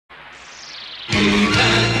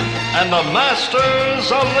and the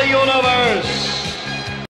masters of the universe.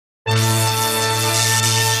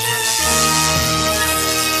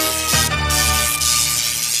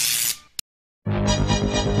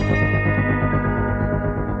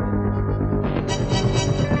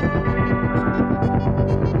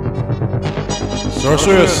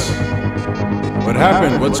 Sorceress, what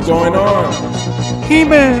happened? What's going on?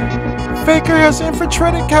 He-Man, Fakor has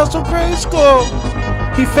infiltrated Castle Grayskull.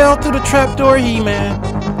 He fell through the trapdoor, He-Man.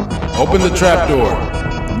 Open the trapdoor.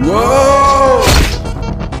 Whoa!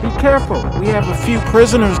 Be careful, we have a few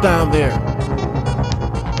prisoners down there.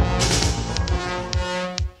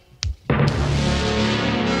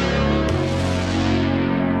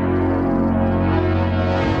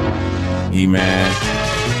 He-Man.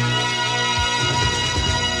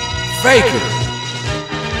 Fakor!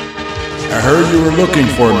 I heard you were looking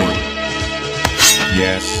for me.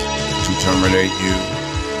 Yes, to terminate you.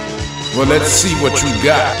 Well, let's see what you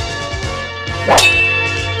got.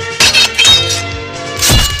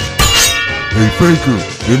 Hey Fakor,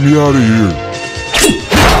 get me out of here.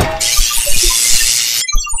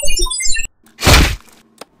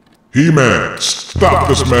 He-Man, stop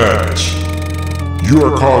this madness. You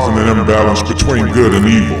are causing an imbalance between good and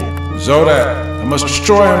evil. Zodak, I must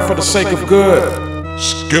destroy him for the sake of good.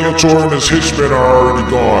 Skeletor and his hitchmen are already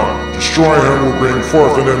gone. Destroying him will bring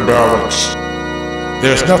forth an imbalance.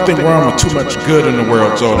 There's nothing wrong with too much good in the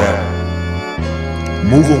world, Zodak.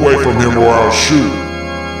 Move away from him or I'll shoot.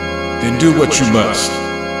 Then do what you must.